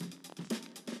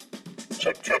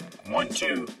Check, check. 1,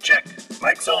 2, check.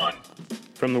 Mic's on.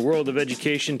 From the world of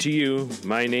education to you,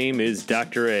 my name is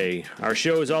Dr. A. Our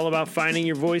show is all about finding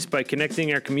your voice by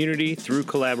connecting our community through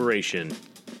collaboration.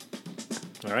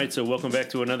 All right, so welcome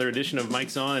back to another edition of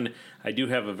Mic's On. I do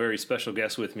have a very special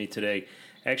guest with me today.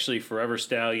 Actually, Forever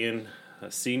Stallion,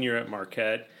 a senior at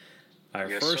Marquette,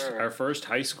 our first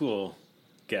high school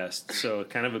guest. So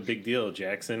kind of a big deal,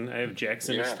 Jackson. I have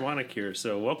Jackson Stwanek here.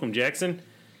 So welcome, Jackson.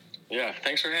 Yeah,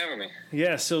 thanks for having me.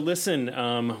 Yeah, so listen,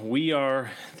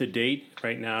 the date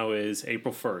right now is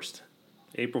April 1st,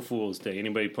 April Fool's Day.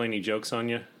 Anybody play any jokes on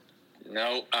you?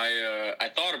 No, I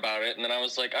thought about it, and then I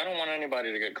was like, I don't want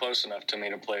anybody to get close enough to me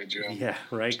to play a joke. Yeah,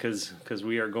 right, because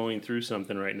we are going through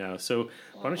something right now. So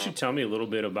why don't you tell me a little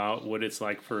bit about what it's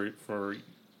like for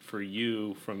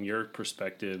you, from your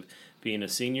perspective, being a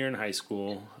senior in high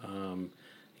school.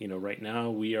 Right now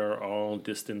we are all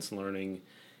distance learning,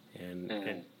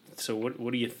 and so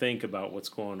what do you think about what's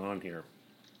going on here?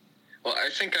 Well, I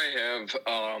think I have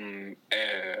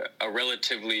a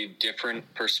relatively different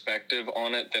perspective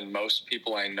on it than most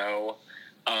people I know,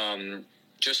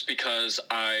 just because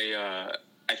I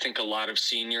think a lot of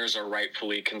seniors are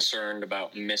rightfully concerned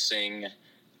about missing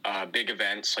big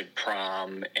events like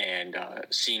prom and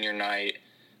senior night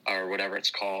or whatever it's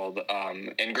called,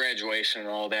 and graduation and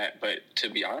all that. But to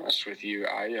be honest with you,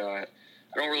 I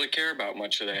don't really care about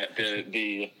much of that.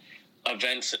 The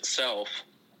events itself,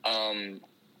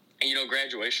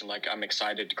 graduation, like, I'm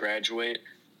excited to graduate,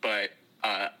 but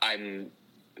I'm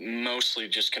mostly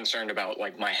just concerned about,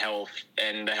 like, my health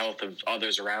and the health of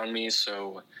others around me.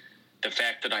 So the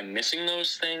fact that I'm missing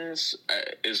those things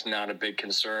is not a big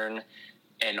concern.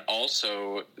 And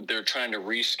also, they're trying to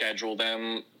reschedule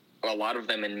them, a lot of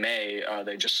them in May.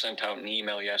 They just sent out an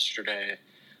email yesterday.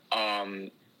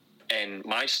 And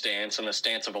my stance, and the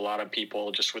stance of a lot of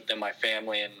people just within my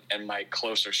family and my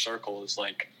closer circle, is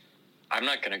like, I'm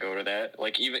not going to go to that.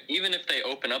 Like, even if they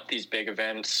open up these big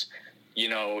events,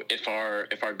 if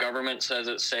our government says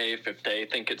it's safe, if they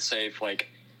think it's safe, like,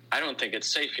 I don't think it's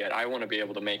safe yet. I want to be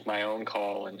able to make my own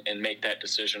call and make that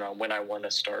decision on when I want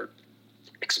to start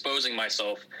exposing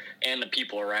myself and the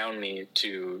people around me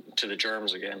to the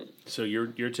germs again. So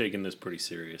you're taking this pretty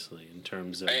seriously in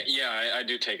terms of... I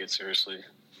do take it seriously.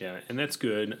 Yeah, and that's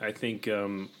good. I think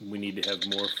we need to have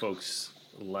more folks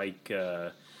like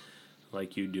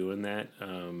you doing that.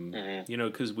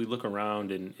 Because we look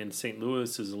around, and St.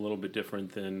 Louis is a little bit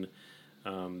different than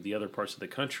the other parts of the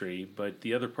country. But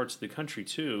the other parts of the country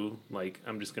too, like,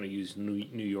 I'm just going to use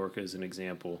New York as an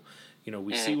example.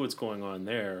 We see what's going on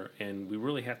there, and we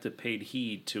really have to pay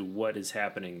heed to what is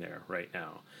happening there right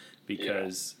now,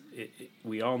 because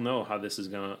we all know how this is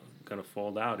going to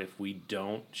fold out if we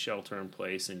don't shelter in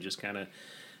place and just kind of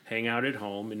hang out at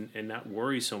home and not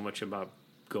worry so much about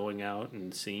going out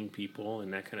and seeing people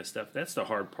and that kind of stuff. That's the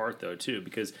hard part, though, too,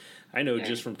 because I know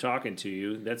just from talking to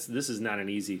you, this is not an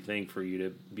easy thing for you to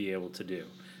be able to do,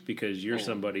 because you're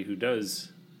somebody who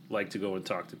does like to go and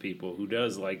talk to people, who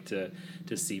does like to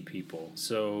see people.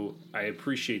 So I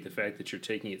appreciate the fact that you're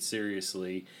taking it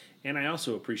seriously, and I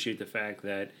also appreciate the fact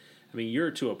that,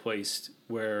 you're to a place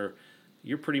where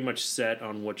you're pretty much set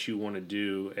on what you want to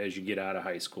do as you get out of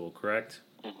high school, correct?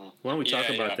 Mm-hmm. Why don't we talk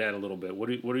about that a little bit? What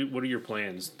are your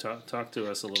plans? Talk to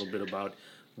us a little bit about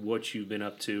what you've been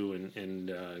up to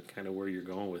and kind of where you're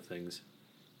going with things.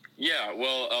 Yeah,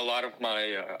 well, a lot of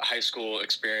my high school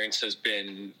experience has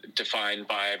been defined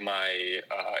by my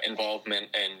involvement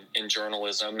in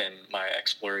journalism and my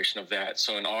exploration of that.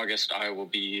 So in August, I will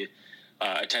be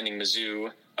attending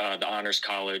Mizzou, the honors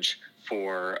college,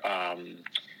 for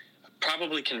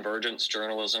probably convergence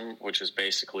journalism, which is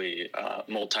basically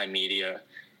multimedia.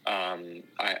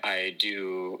 I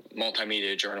do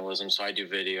multimedia journalism, so I do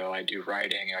video, I do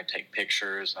writing, I take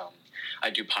pictures, I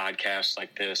do podcasts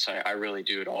like this. I really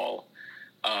do it all.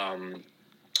 And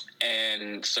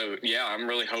so, I'm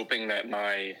really hoping that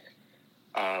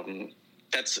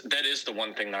that is the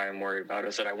one thing that I'm worried about,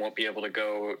 is that I won't be able to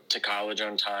go to college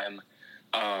on time.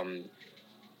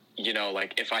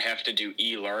 Like, if I have to do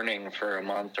e-learning for a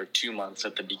month or 2 months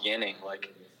at the beginning,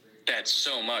 like, that's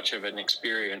so much of an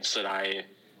experience that I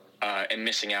am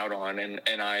missing out on.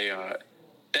 And I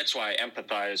that's why I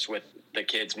empathize with the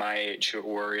kids my age who are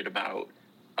worried about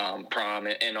prom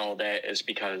and all that, is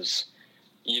because,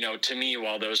 to me,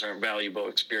 while those aren't valuable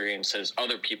experiences,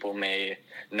 other people may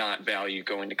not value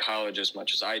going to college as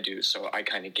much as I do. So I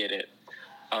kind of get it.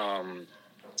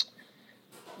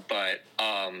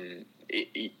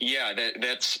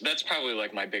 That's probably,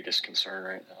 like, my biggest concern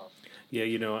right now. Yeah,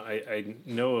 I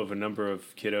know of a number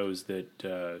of kiddos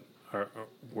that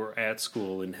were at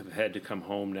school and have had to come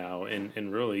home now,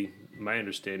 and really my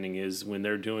understanding is when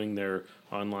they're doing their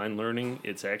online learning,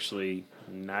 it's actually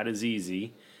not as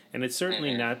easy, and it's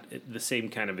certainly not the same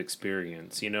kind of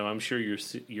experience. I'm sure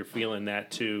you're feeling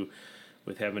that too,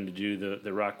 with having to do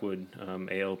the Rockwood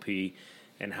ALP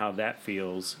and how that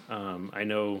feels. I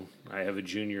know I have a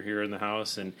junior here in the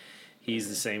house, and he's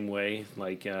the same way,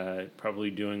 like probably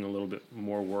doing a little bit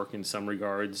more work in some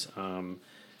regards.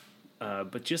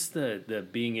 But just the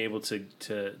being able to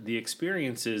the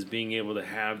experiences, being able to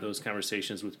have those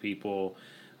conversations with people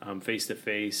face to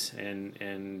face,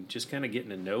 and just kind of getting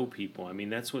to know people. I mean,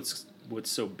 that's what's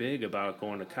so big about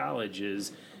going to college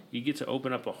is you get to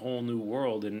open up a whole new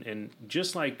world. And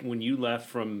just like when you left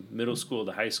from middle school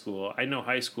to high school, I know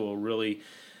high school really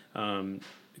kind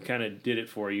of did it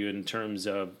for you in terms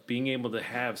of being able to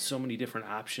have so many different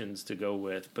options to go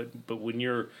with. But when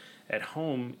you're at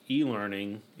home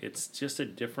e-learning, it's just a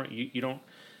different. You don't.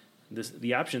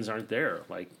 The options aren't there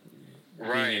like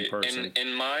being in person.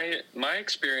 And my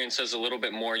experience is a little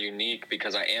bit more unique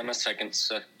because I am a second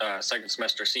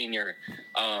semester senior,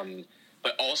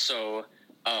 but also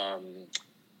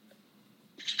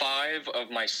 5 of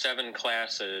my 7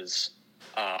 classes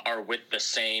are with the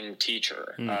same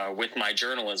teacher, with my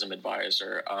journalism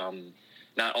advisor.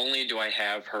 Not only do I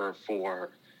have her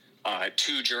for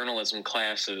 2 journalism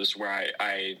classes where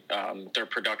they're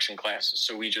production classes,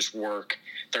 so we just work.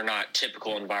 They're not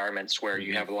typical environments where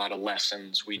you have a lot of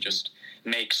lessons. We just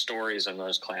make stories in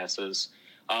those classes.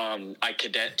 I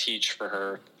cadet teach for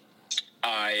her.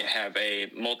 I have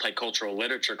a multicultural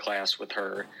literature class with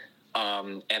her,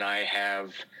 and I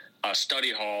have a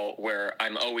study hall where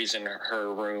I'm always in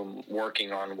her room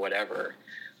working on whatever.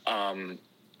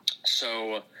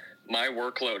 So my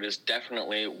workload is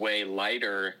definitely way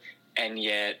lighter, and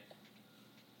yet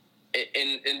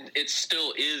it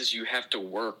still is. You have to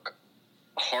work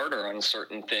harder on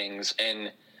certain things,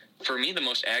 and for me the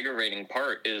most aggravating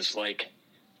part is like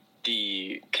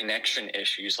the connection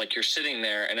issues. Like you're sitting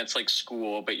there and it's like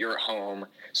school, but you're at home,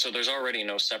 so there's already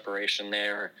no separation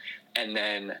there, and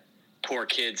then poor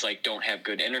kids like don't have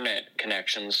good internet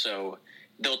connections, so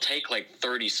they'll take like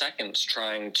 30 seconds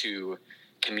trying to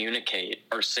communicate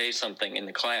or say something in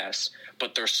the class,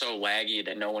 but they're so laggy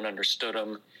that no one understood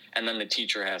them. And then the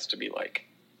teacher has to be like,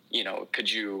 could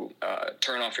you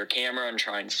turn off your camera and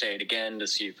try and say it again to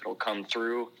see if it'll come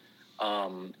through?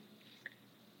 And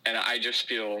I just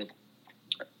feel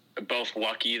both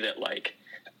lucky that like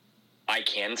I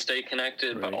can stay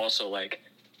connected, right, but also like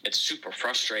it's super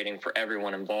frustrating for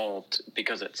everyone involved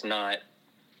because it's not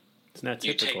typical.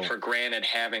 You take for granted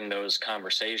having those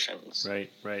conversations.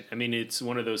 Right. I mean, it's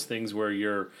one of those things where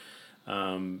you're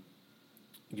having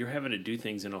to do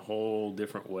things in a whole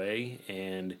different way.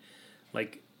 And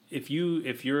like, if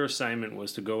your assignment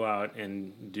was to go out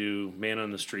and do man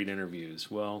on the street interviews,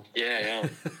 well, yeah.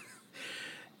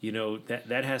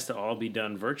 that has to all be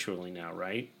done virtually now,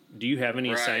 right? Do you have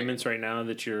any assignments right now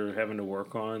that you're having to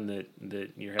work on that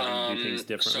you're having to do things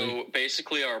differently? So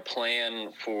basically our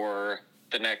plan for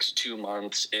the next 2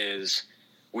 months is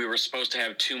we were supposed to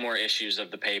have 2 more issues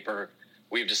of the paper.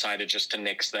 We've decided just to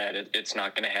nix that. It's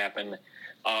not going to happen.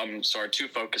 So our 2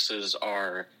 focuses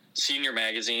are Senior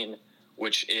Magazine,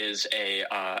 which is a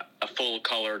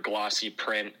full-color glossy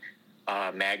print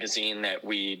magazine that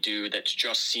we do that's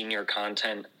just senior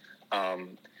content.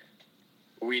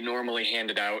 We normally hand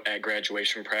it out at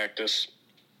graduation practice.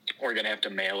 We're going to have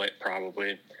to mail it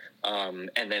probably.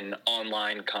 And then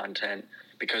online content,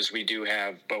 because we do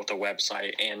have both a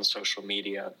website and social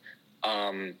media.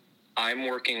 I'm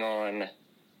working on,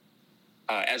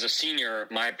 as a senior,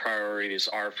 my priorities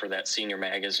are for that Senior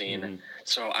Magazine. Mm-hmm.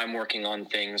 So I'm working on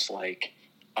things like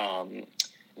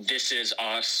This Is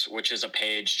Us, which is a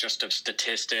page just of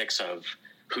statistics of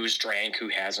who's drank, who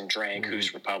hasn't drank, mm-hmm.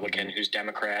 who's Republican, mm-hmm. who's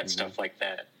Democrat, mm-hmm. stuff like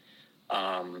that.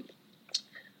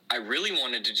 I really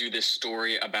wanted to do this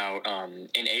story about,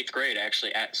 in 8th grade,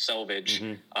 actually, at Selvage,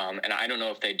 mm-hmm. And I don't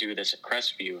know if they do this at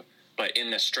Crestview, but in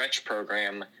the Stretch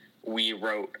program, we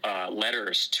wrote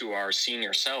letters to our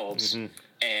senior selves, mm-hmm.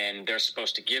 and they're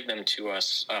supposed to give them to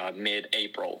us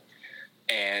mid-April.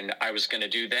 And I was going to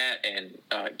do that and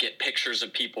get pictures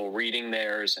of people reading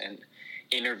theirs and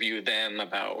interview them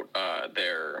about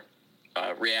their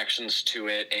reactions to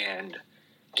it and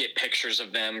get pictures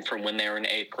of them from when they were in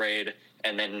 8th grade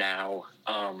and then now.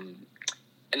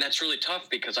 And that's really tough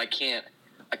because I can't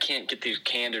get these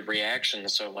candid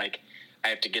reactions. So like I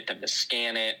have to get them to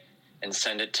scan it and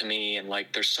send it to me. And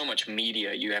like, there's so much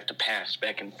media you have to pass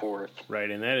back and forth.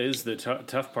 Right, and that is the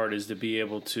tough part, is to be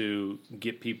able to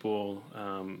get people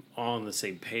all on the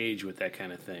same page with that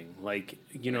kind of thing. Like,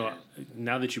 you know,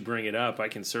 now that you bring it up, I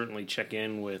can certainly check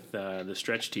in with the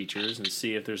stretch teachers and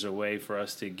see if there's a way for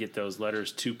us to get those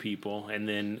letters to people, and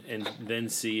then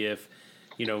see if,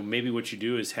 you know, maybe what you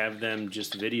do is have them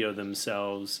just video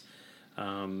themselves,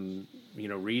 you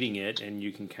know, reading it, and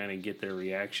you can kind of get their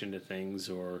reaction to things,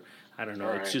 or I don't know.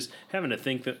 Right. It's just having to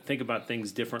think about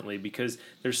things differently, because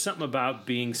there's something about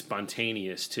being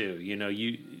spontaneous too. You know,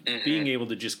 being able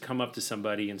to just come up to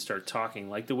somebody and start talking,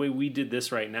 like the way we did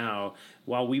this right now.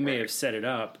 While we may have set it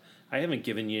up, I haven't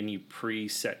given you any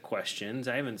preset questions.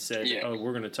 I haven't said, "Oh,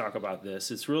 we're going to talk about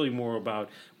this." It's really more about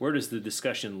where does the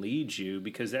discussion lead you,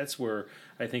 because that's where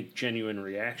I think genuine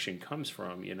reaction comes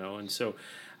from. You know, and so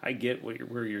I get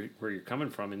where you're coming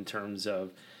from in terms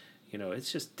of, you know,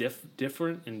 it's just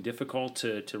different and difficult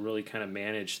to really kind of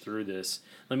manage through this.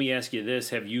 Let me ask you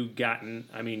this. Have you gotten,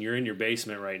 I mean, you're in your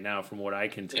basement right now from what I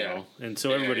can tell. Yeah. And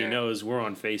so everybody knows we're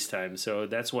on FaceTime. So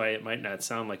that's why it might not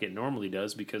sound like it normally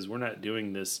does, because we're not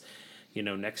doing this, you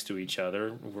know, next to each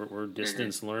other. We're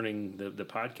distance learning the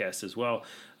podcast as well.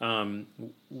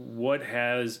 What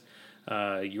have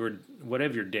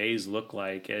your days look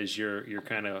like as you're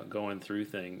kind of going through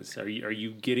things? Are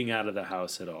you getting out of the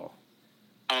house at all?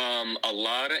 A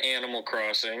lot of Animal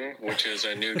Crossing, which is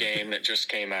a new game that just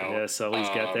came out. Yeah, Sully's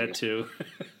got that too.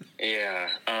 Yeah.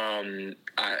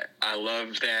 I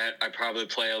love that. I probably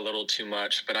play a little too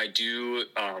much, but I do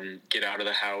get out of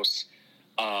the house.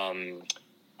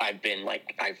 I've been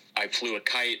like, I flew a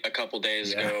kite a couple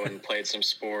days ago and played some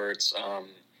sports.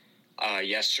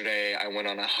 Yesterday I went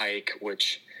on a hike,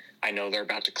 which I know they're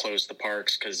about to close the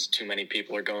parks because too many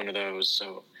people are going to those.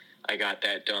 So I got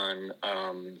that done.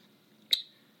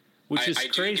 Which is I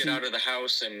crazy. do get out of the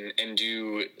house and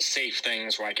do safe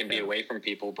things where I can be away from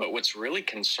people. But what's really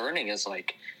concerning is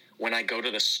like when I go to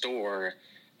the store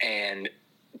and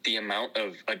the amount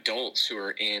of adults who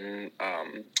are in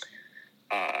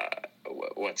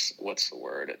what's the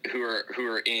word? Who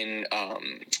are in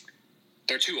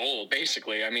they're too old,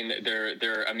 basically. I mean,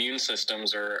 their immune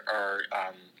systems are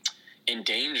in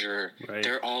danger. Right.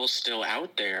 They're all still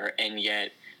out there, and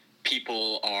yet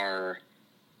people are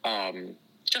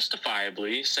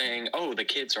justifiably saying, "Oh, the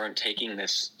kids aren't taking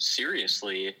this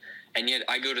seriously," and yet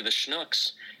I go to the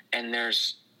Schnucks, and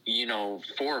there's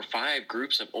 4 or 5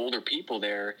 groups of older people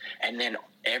there, and then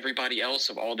everybody else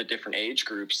of all the different age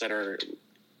groups that are,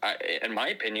 in my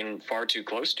opinion, far too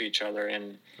close to each other,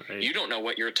 and you don't know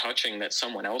what you're touching that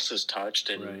someone else has touched,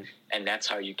 and that's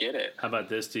how you get it. How about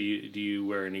this? Do you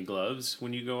wear any gloves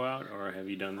when you go out, or have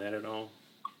you done that at all?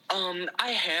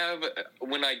 I have,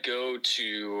 when I go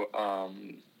to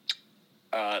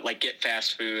like get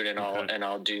fast food, and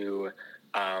I'll do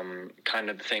kind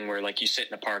of the thing where like you sit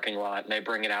in a parking lot and they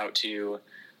bring it out to you.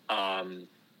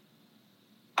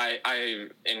 I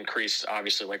increased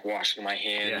obviously like washing my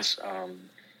hands,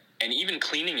 and even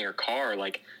cleaning your car.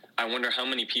 Like I wonder how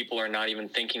many people are not even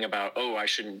thinking about, oh, I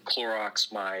shouldn't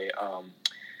Clorox my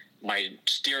my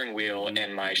steering wheel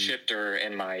and my shifter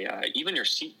and my even your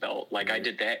seatbelt. Like I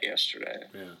did that yesterday.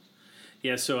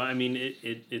 Yeah. So I mean,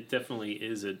 it definitely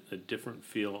is a different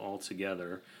feel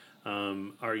altogether.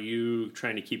 Are you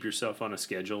trying to keep yourself on a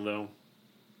schedule though?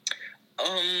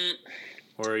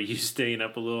 Or are you staying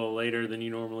up a little later than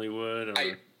you normally would?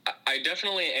 Or? I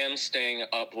definitely am staying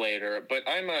up later, but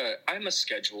I'm a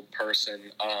scheduled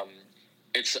person.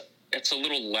 It's a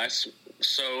little less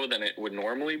so than it would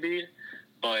normally be,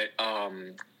 but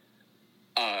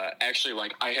actually,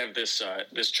 like I have this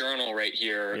journal right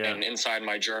here, and inside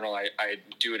my journal, I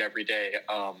do it every day.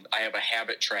 I have a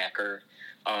habit tracker.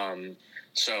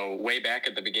 So way back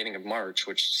at the beginning of March,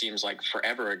 which seems like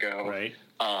forever ago, right?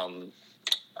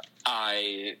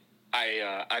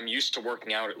 I'm used to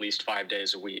working out at least 5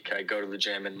 days a week. I go to the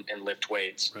gym and lift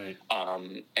weights. Right.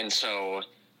 And so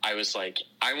I was like,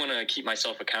 I want to keep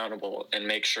myself accountable and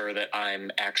make sure that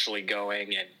I'm actually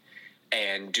going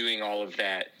and doing all of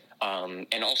that.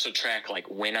 And also track like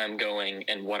when I'm going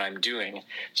and what I'm doing.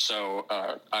 So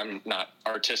I'm not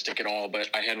artistic at all, but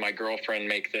I had my girlfriend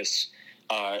make this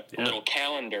little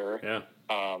calendar. Yeah.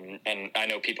 And I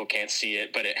know people can't see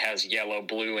it, but it has yellow,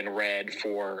 blue, and red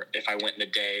for if I went in a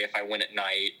day, if I went at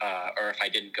night, or if I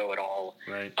didn't go at all.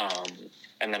 Right.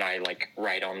 And then I like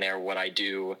write on there what I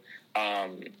do.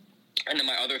 And then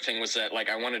my other thing was that like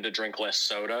I wanted to drink less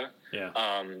soda.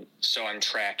 Yeah. So I'm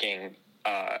tracking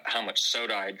how much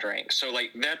soda I drank. So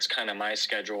like that's kind of my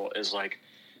schedule, is like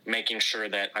making sure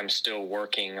that I'm still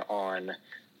working on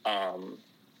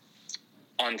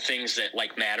on things that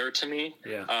like matter to me.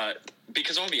 Yeah.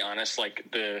 Because I'll be honest, like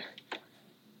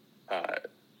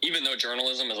even though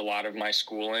journalism is a lot of my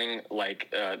schooling, like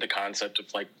the concept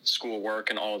of like schoolwork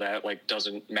and all that like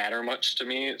doesn't matter much to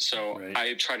me. So Right.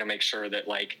 I try to make sure that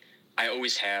like I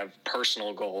always have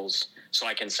personal goals so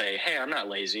I can say, hey, I'm not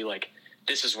lazy. Like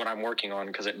this is what I'm working on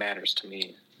because it matters to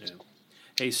me. Yeah.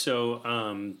 Hey, so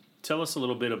tell us a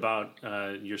little bit about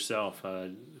yourself,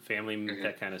 family,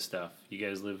 that kind of stuff. You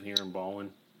guys live here in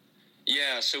Baldwin?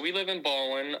 Yeah, so we live in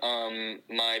Baldwin.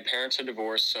 My parents are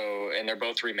divorced, and they're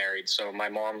both remarried. So my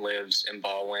mom lives in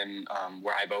Baldwin,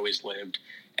 where I've always lived,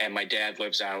 and my dad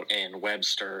lives out in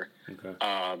Webster. Okay.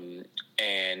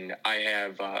 And I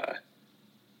have,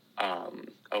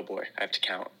 oh boy, I have to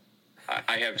count.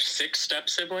 I have 6 step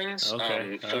siblings.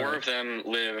 Okay. 4 of them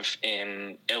live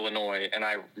in Illinois, and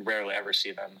I rarely ever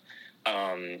see them.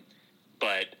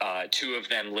 But 2 of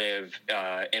them live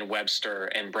in Webster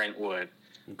and Brentwood.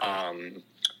 Okay.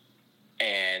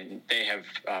 And they have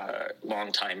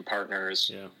longtime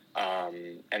partners. Yeah.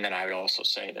 And then I would also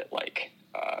say that, like,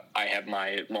 I have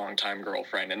my longtime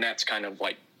girlfriend, and that's kind of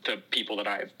like the people that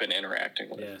I've been interacting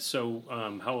with. Yeah. So,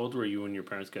 how old were you when your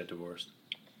parents got divorced?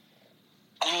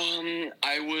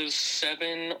 I was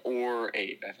 7 or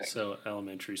 8, I think. So,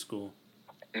 elementary school.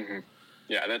 Mm-hmm.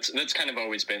 Yeah, that's kind of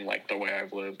always been like the way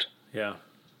I've lived. Yeah.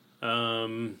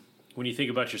 When you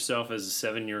think about yourself as a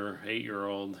 7 or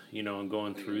 8-year-old, and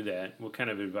going through that, what kind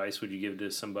of advice would you give to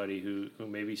somebody who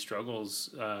maybe struggles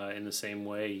in the same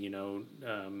way?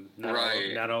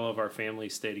 Not all of our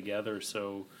families stay together.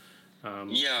 So,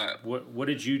 what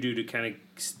did you do to kind of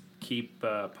keep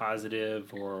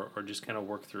positive or just kind of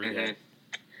work through that?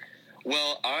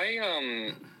 Well,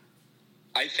 I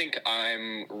think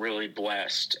I'm really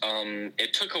blessed.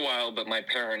 It took a while, but my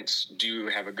parents do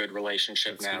have a good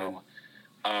relationship That's now. good.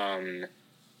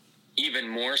 Even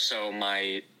more so,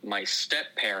 my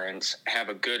step parents have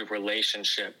a good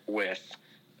relationship with,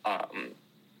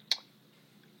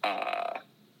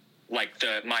 like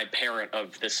my parent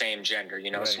of the same gender,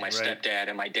 Right, so my stepdad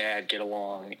and my dad get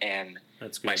along, and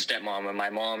That's good. my stepmom and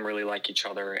my mom really like each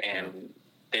other, and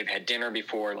they've had dinner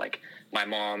before. Like my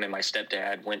mom and my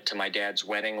stepdad went to my dad's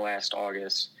wedding last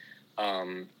August.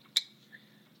 When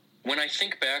I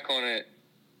think back on it,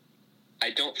 I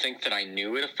don't think that I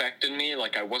knew it affected me.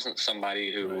 Like, I wasn't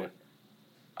somebody who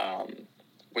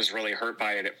was really hurt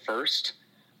by it at first.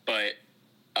 But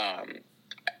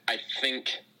I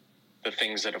think the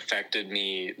things that affected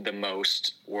me the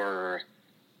most were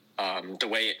the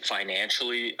way it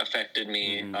financially affected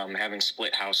me, having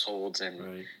split households.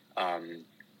 And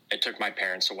it took my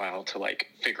parents a while to, like,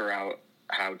 figure out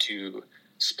how to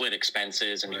split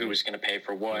expenses and who was going to pay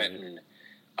for what. And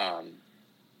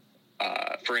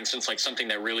for instance, like something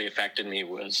that really affected me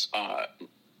was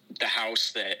the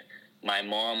house that my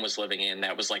mom was living in.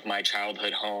 That was like my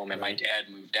childhood home, and my dad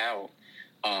moved out.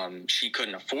 She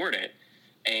couldn't afford it,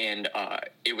 and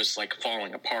it was like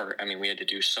falling apart. I mean, we had to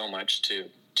do so much to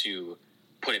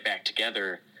put it back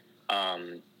together.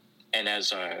 And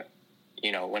as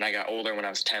when I got older, when I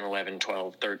was 10, 11,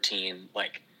 12, 13,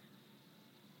 like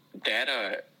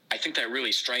that, I think that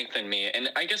really strengthened me. And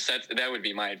I guess that would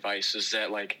be my advice, is that,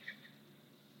 like,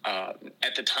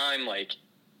 at the time, like,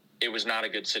 it was not a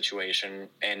good situation,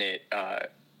 and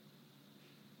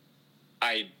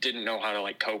I didn't know how to,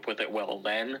 like, cope with it well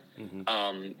then.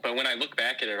 But when I look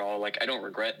back at it all, like, I don't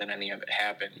regret that any of it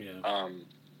happened.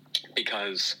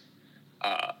 Because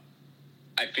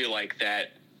I feel like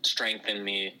that strengthened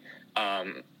me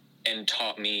and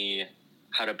taught me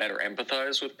how to better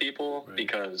empathize with people,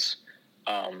 because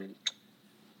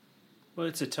well,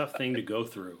 it's a tough thing to go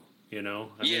through.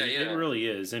 It really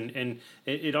is, and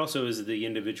it also is the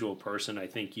individual person. I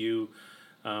think you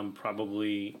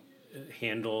probably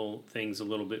handle things a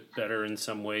little bit better in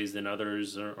some ways than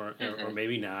others, or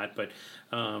maybe not. But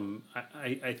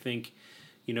I think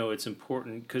it's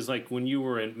important, because, like, when you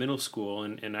were in middle school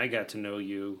and I got to know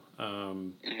you,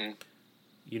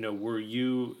 were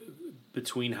you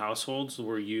between households?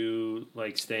 Were you,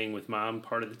 like, staying with mom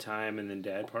part of the time and then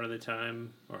dad part of the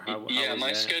time, or how was my that?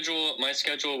 my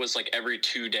schedule was like every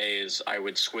 2 days I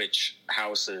would switch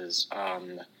houses.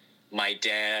 My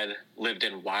dad lived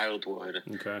in Wildwood,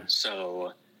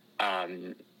 so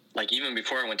like, even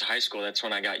before I went to high school, that's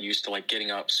when I got used to, like,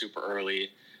 getting up super early,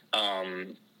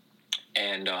 and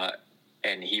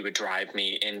he would drive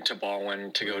me into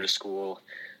Baldwin to go to school.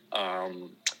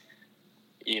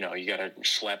 You got to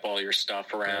schlep all your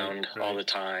stuff around all the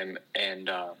time. And,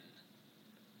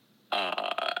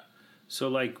 so,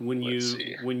 like, when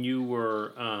you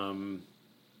were,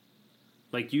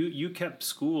 like, you kept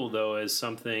school, though, as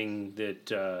something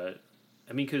that,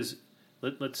 because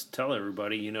let's tell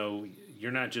everybody,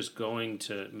 you're not just going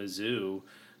to Mizzou,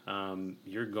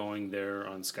 you're going there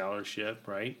on scholarship,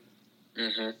 right?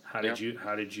 Mm-hmm. How did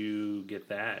you get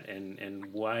that, and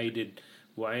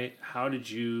how did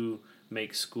you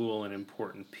make school an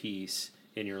important piece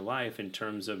in your life in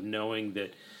terms of knowing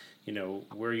that,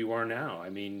 where you are now? I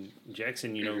mean,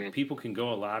 Jackson, people can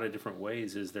go a lot of different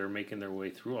ways as they're making their way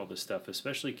through all this stuff,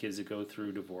 especially kids that go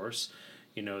through divorce.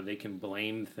 They can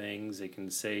blame things. They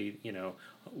can say,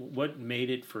 what made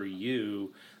it for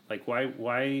you? Like,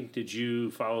 why did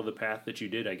you follow the path that you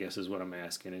did, I guess is what I'm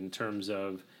asking, in terms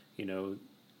of,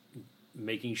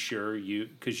 making sure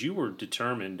because you were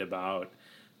determined about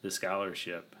the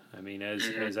scholarship. I mean,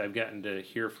 as I've gotten to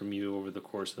hear from you over the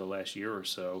course of the last year or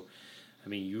so, I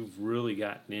mean, you've really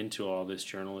gotten into all this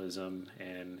journalism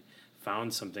and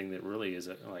found something that really is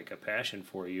like a passion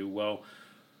for you. Well,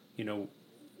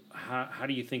 how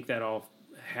do you think that all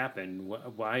happened?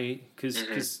 Why?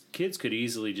 Because kids could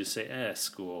easily just say,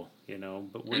 school,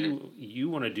 but you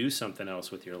want to do something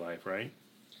else with your life, right?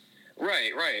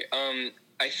 Right.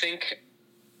 I think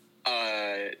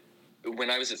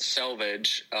when I was at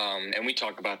Selvage, and we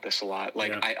talk about this a lot,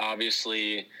 I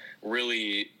obviously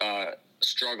really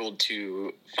struggled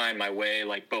to find my way,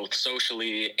 like both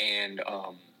socially and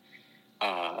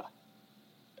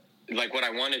like what I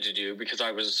wanted to do, because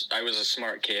I was a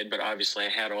smart kid, but obviously I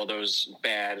had all those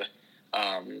bad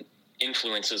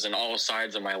influences in all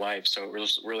sides of my life, so it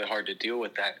was really hard to deal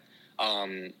with that.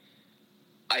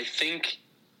 I think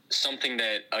something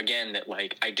that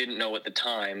like I didn't know at the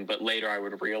time, but later I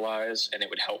would realize, and it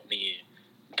would help me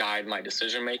guide my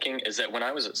decision making, is that when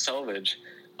I was at Selvage,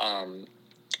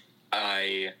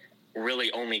 I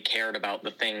really only cared about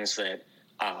the things that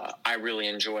I really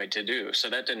enjoyed to do. So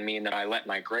that didn't mean that I let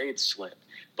my grades slip,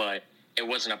 but it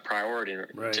wasn't a priority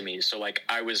to me. So like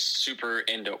I was super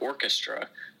into orchestra,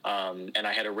 and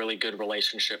I had a really good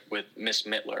relationship with Miss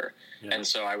Mittler. Yeah. And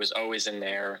so I was always in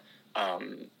there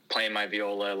playing my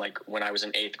viola. Like when I was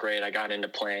in 8th grade, I got into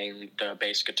playing the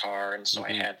bass guitar. And so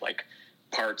I had like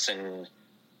parts in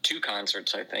 2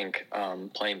 concerts, I think,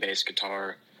 playing bass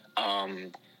guitar.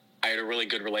 I had a really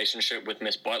good relationship with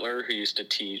Miss Butler, who used to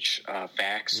teach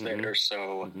fax there.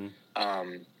 So,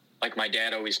 like my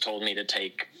dad always told me to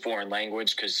take foreign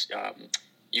language because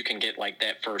you can get like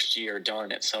that first year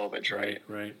done at Selvage, right?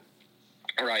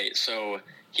 Right. So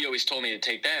he always told me to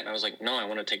take that, and I was like, no, I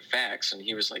want to take fax. And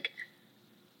he was like,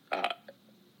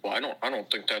 well, I don't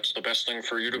think that's the best thing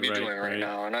for you to be doing right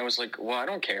now. And I was like, well, I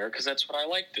don't care, because that's what I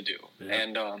like to do.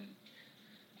 Yeah.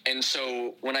 And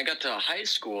so when I got to high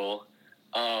school,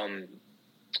 I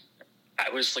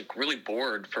was like really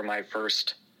bored for my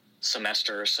first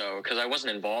semester or so, because I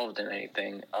wasn't involved in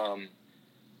anything. And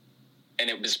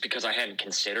it was because I hadn't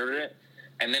considered it.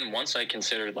 And then once I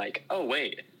considered like, oh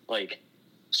wait, like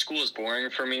school is boring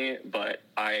for me, but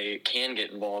I can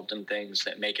get involved in things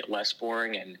that make it less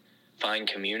boring and find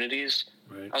communities.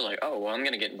 Right. I was like, oh, well, I'm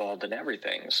going to get involved in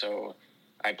everything. So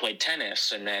I played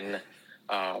tennis, and then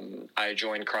I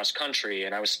joined cross country,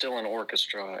 and I was still in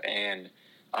orchestra. And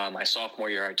my sophomore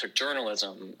year, I took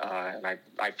journalism, and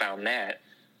I found that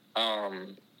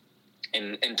in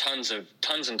tons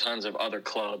and tons of other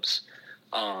clubs.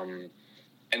 And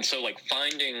so like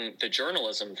finding the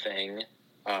journalism thing,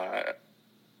 I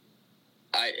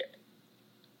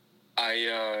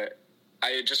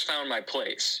just found my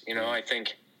place. You know, I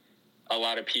think a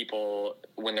lot of people,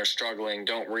 when they're struggling,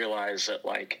 don't realize that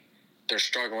like they're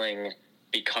struggling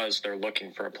because they're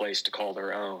looking for a place to call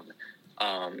their own.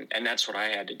 And that's what I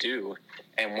had to do.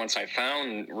 And once I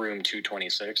found room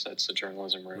 226, that's the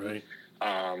journalism room,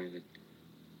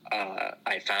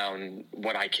 I found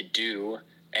what I could do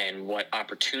and what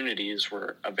opportunities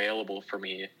were available for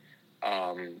me.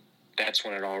 That's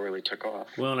when it all really took off.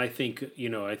 Well, and I think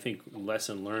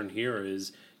lesson learned here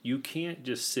is you can't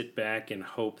just sit back and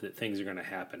hope that things are going to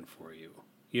happen for you.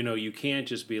 You know, you can't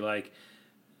just be like,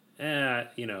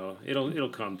 it'll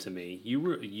come to me. You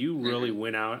really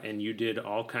went out and you did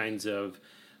all kinds of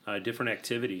different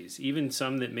activities, even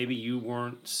some that maybe you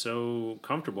weren't so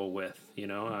comfortable with,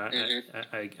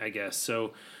 I guess.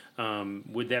 So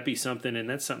would that be something, and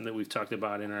that's something that we've talked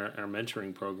about in our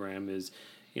mentoring program is,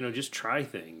 just try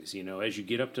things, as you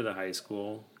get up to the high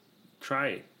school, try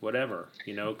it, whatever,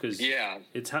 because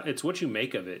it's what you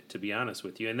make of it, to be honest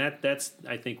with you. And that's,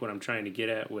 I think, what I'm trying to get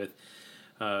at with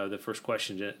the first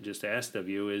question just asked of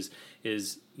you is,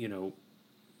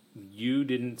 you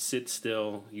didn't sit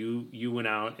still. You went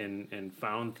out and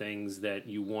found things that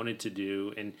you wanted to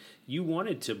do, and you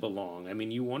wanted to belong. I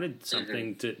mean, you wanted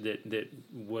something that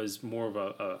was more of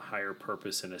a higher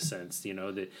purpose in a sense,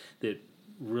 that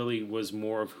really was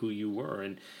more of who you were,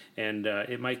 and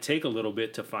it might take a little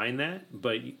bit to find that,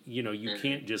 but you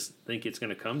can't just think it's going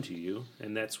to come to you,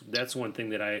 and that's one thing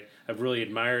that I've really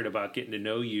admired about getting to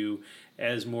know you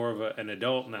as more of an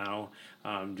adult now,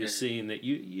 just seeing that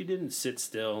you didn't sit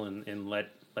still and let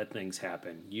things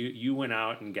happen. You went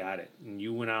out and got it, and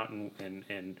you went out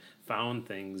and found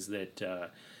things that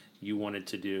you wanted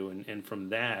to do, and from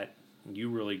that you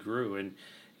really grew. And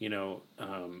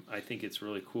I think it's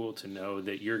really cool to know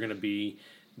that you're going to be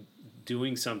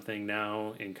doing something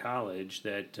now in college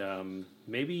that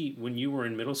maybe when you were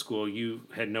in middle school you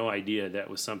had no idea that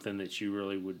was something that you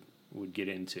really would get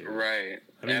into. Right.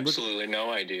 I mean, absolutely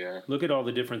no idea. Look at all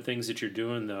the different things that you're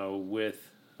doing though with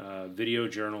video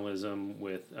journalism,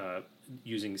 with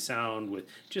using sound, with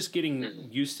just getting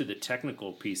used to the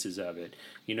technical pieces of it.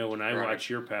 When I watch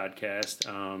your podcast,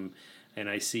 and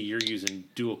I see you're using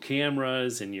dual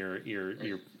cameras and you're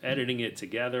editing it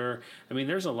together. I mean,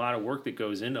 there's a lot of work that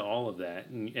goes into all of that,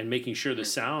 and making sure the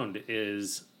sound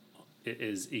is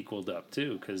equaled up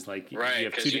too, because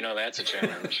that's a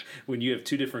challenge. When you have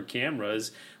two different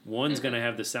cameras, one's going to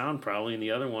have the sound probably, and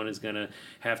the other one is going to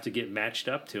have to get matched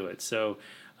up to it. So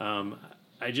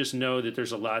I just know that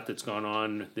there's a lot that's gone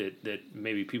on that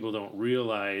maybe people don't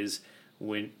realize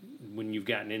when you've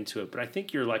gotten into it. But I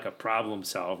think you're like a problem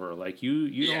solver. Like you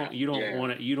don't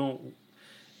want to,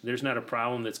 there's not a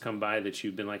problem that's come by that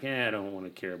you've been like, I don't want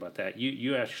to care about that.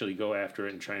 You actually go after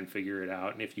it and try and figure it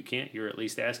out. And if you can't, you're at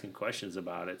least asking questions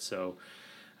about it. So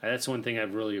that's one thing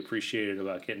I've really appreciated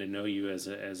about getting to know you as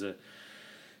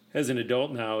an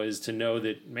adult now, is to know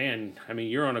that, man, I mean,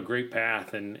 you're on a great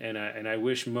path, and I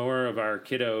wish more of our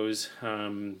kiddos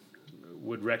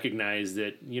would recognize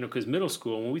that, because middle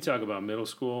school, when we talk about middle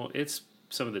school, it's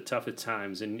some of the toughest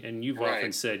times, and you've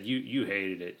often said you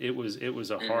hated it. It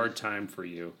was a hard time for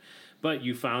you, but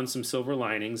you found some silver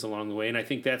linings along the way, and I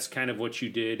think that's kind of what you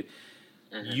did.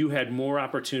 You had more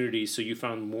opportunities, so you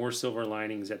found more silver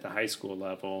linings at the high school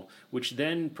level, which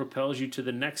then propels you to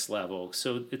the next level.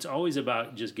 So it's always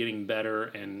about just getting better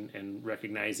and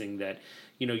recognizing that,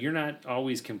 you're not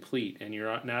always complete and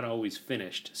you're not always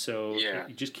finished. So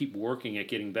you just keep working at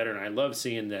getting better. And I love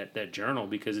seeing that journal,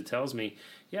 because it tells me,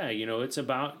 it's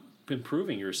about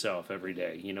improving yourself every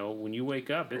day. When you wake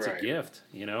up, it's a gift,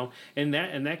 and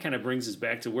that kind of brings us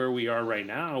back to where we are right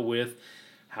now with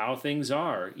how things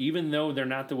are. Even though they're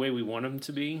not the way we want them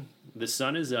to be, the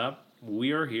sun is up,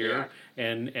 we are here,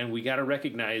 and we got to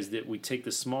recognize that we take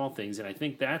the small things. And I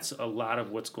think that's a lot of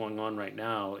what's going on right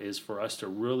now, is for us to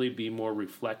really be more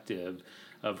reflective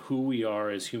of who we are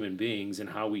as human beings and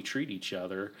how we treat each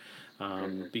other.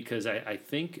 Because I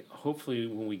think hopefully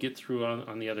when we get through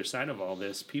on the other side of all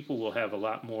this, people will have a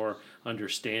lot more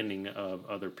understanding of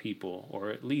other people, or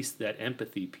at least that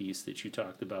empathy piece that you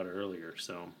talked about earlier.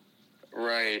 So.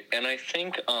 Right, and I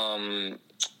think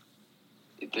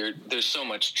there's so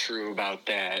much true about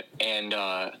that, and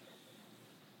I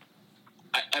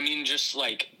mean, just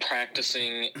like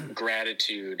practicing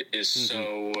gratitude is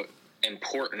so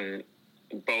important,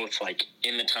 both like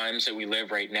in the times that we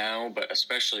live right now, but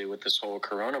especially with this whole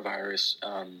coronavirus.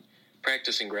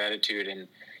 Practicing gratitude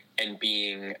and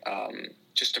being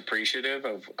just appreciative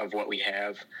of what we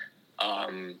have.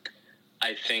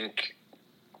 I think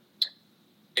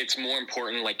it's more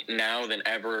important, like, now than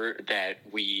ever, that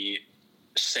we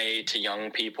say to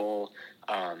young people,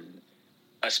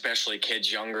 especially kids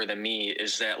younger than me,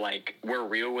 is that, like, we're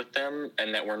real with them,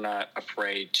 and that we're not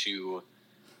afraid to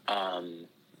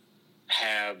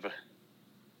have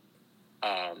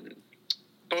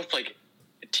both, like,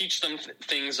 teach them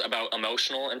things about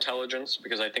emotional intelligence,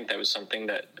 because I think that was something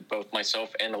that both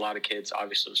myself and a lot of kids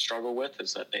obviously struggle with,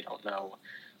 is that they don't know,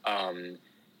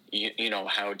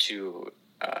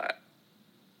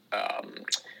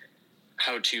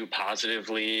 how to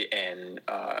positively and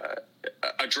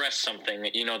address something,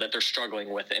 that they're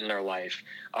struggling with in their life,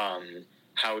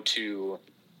 how to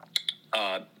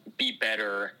be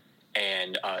better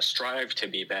and strive to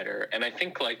be better. And I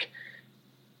think, like,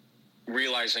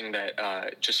 realizing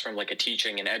that just from, like, a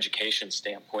teaching and education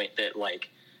standpoint, that, like,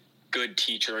 good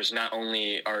teachers not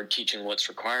only are teaching what's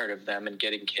required of them and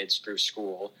getting kids through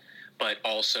school, but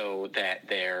also that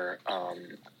they're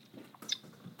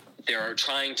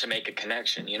trying to make a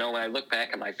connection. When I look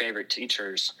back at my favorite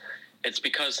teachers, it's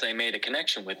because they made a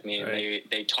connection with me. Right.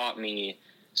 They taught me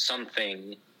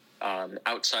something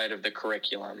outside of the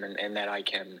curriculum, and that I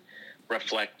can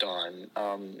reflect on.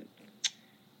 And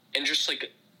just,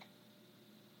 like,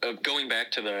 going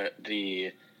back to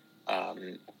the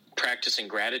practicing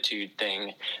gratitude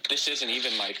thing, this isn't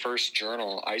even my first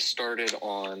journal. I started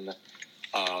on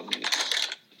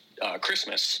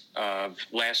Christmas of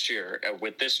last year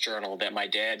with this journal that my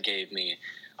dad gave me.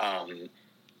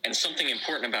 And something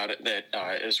important about it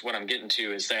that is what I'm getting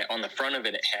to is that on the front of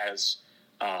it, it has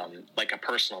like a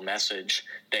personal message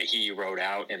that he wrote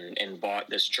out and bought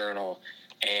this journal.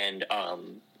 And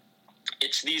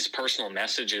it's these personal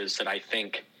messages that I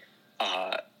think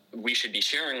we should be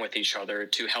sharing with each other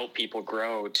to help people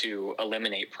grow, to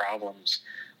eliminate problems.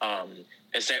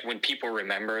 Is that when people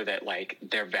remember that like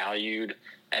they're valued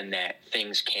and that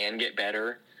things can get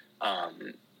better,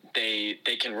 they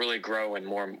can really grow in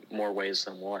more ways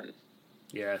than one.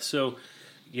 Yeah. So,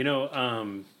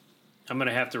 I'm going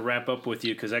to have to wrap up with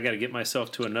you because I got to get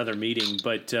myself to another meeting.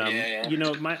 But,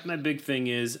 my big thing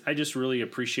is I just really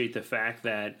appreciate the fact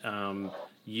that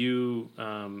you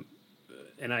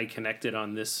and I connected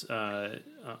on this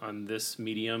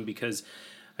medium, because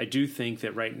I do think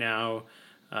that right now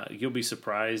you'll be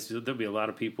surprised. There'll be a lot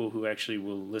of people who actually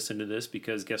will listen to this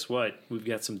because guess what? We've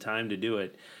got some time to do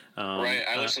it. Right.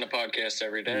 I listen to podcasts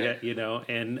every day. Yeah,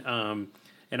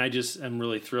 and I just am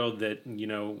really thrilled that,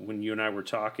 when you and I were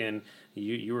talking,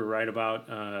 you were right about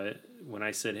when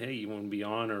I said, hey, you want to be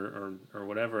on or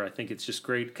whatever. I think it's just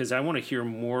great because I want to hear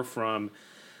more from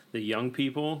the young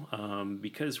people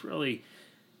because really,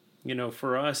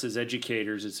 for us as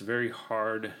educators, it's very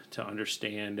hard to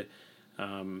understand,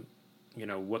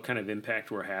 what kind of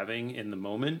impact we're having in the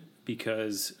moment.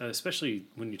 Because especially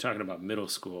when you're talking about middle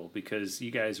school, because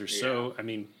you guys are so,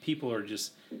 people are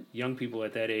just, young people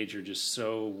at that age are just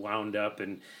so wound up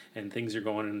and things are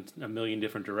going in a million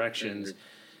different directions. Mm-hmm.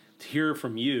 To hear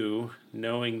from you,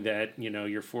 knowing that,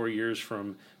 you're 4 years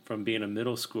from being a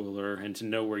middle schooler and to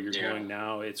know where you're going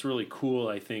now, it's really cool,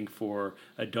 I think, for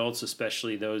adults,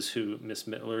 especially those who, Miss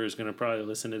Mittler is going to probably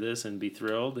listen to this and be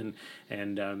thrilled,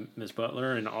 and Miss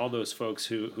Butler and all those folks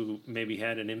who maybe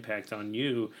had an impact on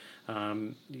you.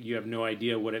 You have no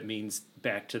idea what it means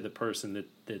back to the person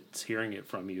that's hearing it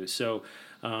from you. So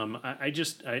I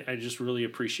just really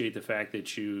appreciate the fact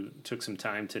that you took some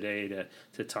time today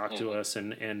to talk to us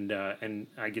and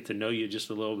I get to know you just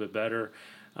a little bit better.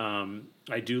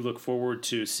 I do look forward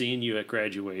to seeing you at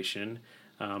graduation.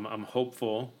 I'm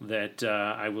hopeful that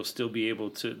I will still be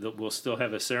able to, that we'll still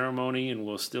have a ceremony and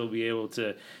we'll still be able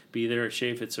to be there at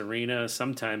Chaifetz Arena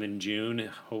sometime in June,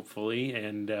 hopefully.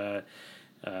 And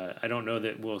I don't know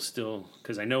that we'll still,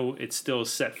 because I know it's still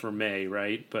set for May,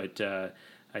 right? But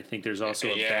I think there's also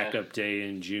a backup day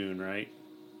in June, right?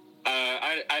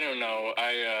 I don't know.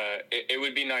 It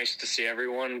would be nice to see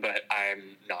everyone, but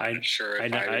I'm not sure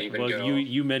if I would even go.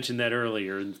 You mentioned that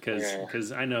earlier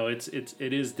because I know it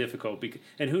is difficult,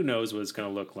 and who knows what it's going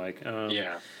to look like.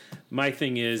 My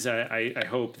thing is I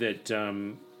hope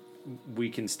that we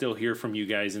can still hear from you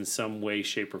guys in some way,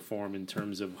 shape, or form in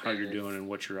terms of how you're doing and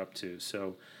what you're up to.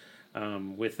 So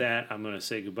with that, I'm going to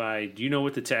say goodbye. Do you know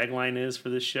what the tagline is for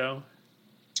this show?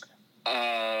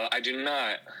 I do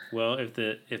not. Well, if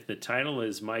the title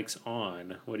is Mike's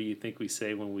On, what do you think we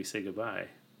say when we say goodbye?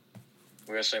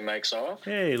 We're going to say Mike's Off?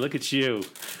 Hey, look at you.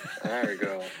 There we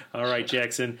go. All right,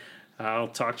 Jackson. I'll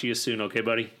talk to you soon, okay,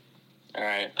 buddy? All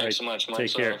right. Thanks so much,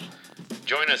 Mike's Take care. Off.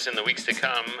 Join us in the weeks to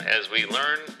come as we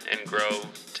learn and grow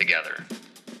together.